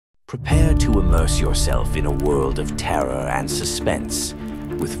Prepare to immerse yourself in a world of terror and suspense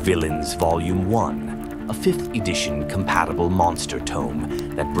with Villains Volume 1, a 5th edition compatible monster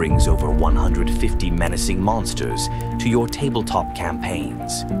tome that brings over 150 menacing monsters to your tabletop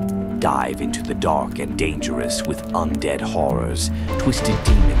campaigns. Dive into the dark and dangerous with undead horrors, twisted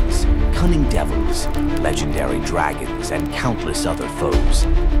demons, cunning devils, legendary dragons, and countless other foes.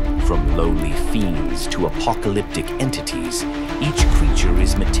 From lowly fiends to apocalyptic entities, each creature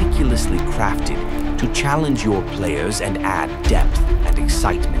is meticulously crafted to challenge your players and add depth and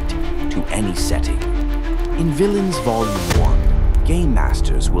excitement to any setting. In Villains Volume 1, Game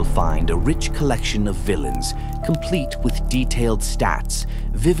Masters will find a rich collection of villains complete with detailed stats,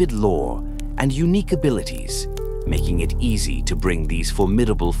 vivid lore, and unique abilities, making it easy to bring these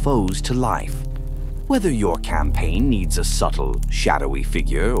formidable foes to life. Whether your campaign needs a subtle, shadowy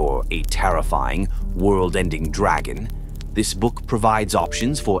figure or a terrifying, world-ending dragon, this book provides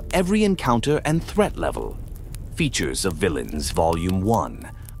options for every encounter and threat level. Features of Villains Volume 1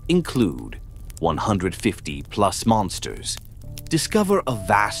 include 150 plus monsters. Discover a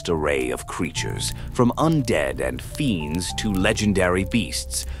vast array of creatures, from undead and fiends to legendary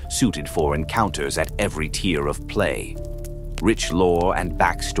beasts, suited for encounters at every tier of play. Rich lore and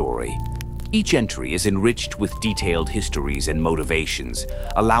backstory. Each entry is enriched with detailed histories and motivations,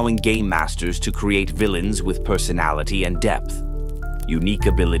 allowing game masters to create villains with personality and depth. Unique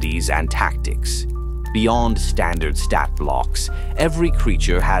abilities and tactics. Beyond standard stat blocks, every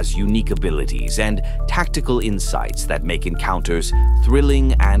creature has unique abilities and tactical insights that make encounters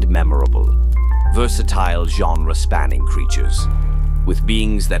thrilling and memorable. Versatile genre-spanning creatures. With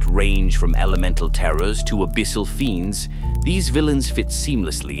beings that range from elemental terrors to abyssal fiends, these villains fit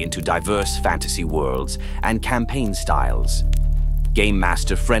seamlessly into diverse fantasy worlds and campaign styles. Game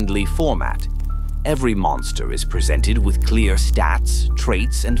Master-friendly format. Every monster is presented with clear stats,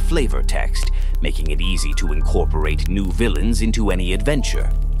 traits, and flavor text, making it easy to incorporate new villains into any adventure.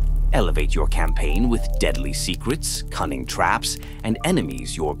 Elevate your campaign with deadly secrets, cunning traps, and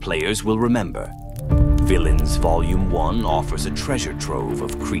enemies your players will remember. Villains Volume 1 offers a treasure trove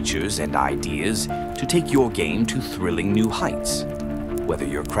of creatures and ideas to take your game to thrilling new heights. Whether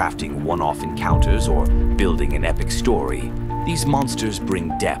you're crafting one-off encounters or building an epic story, these monsters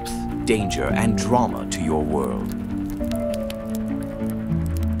bring depth, danger, and drama to your world.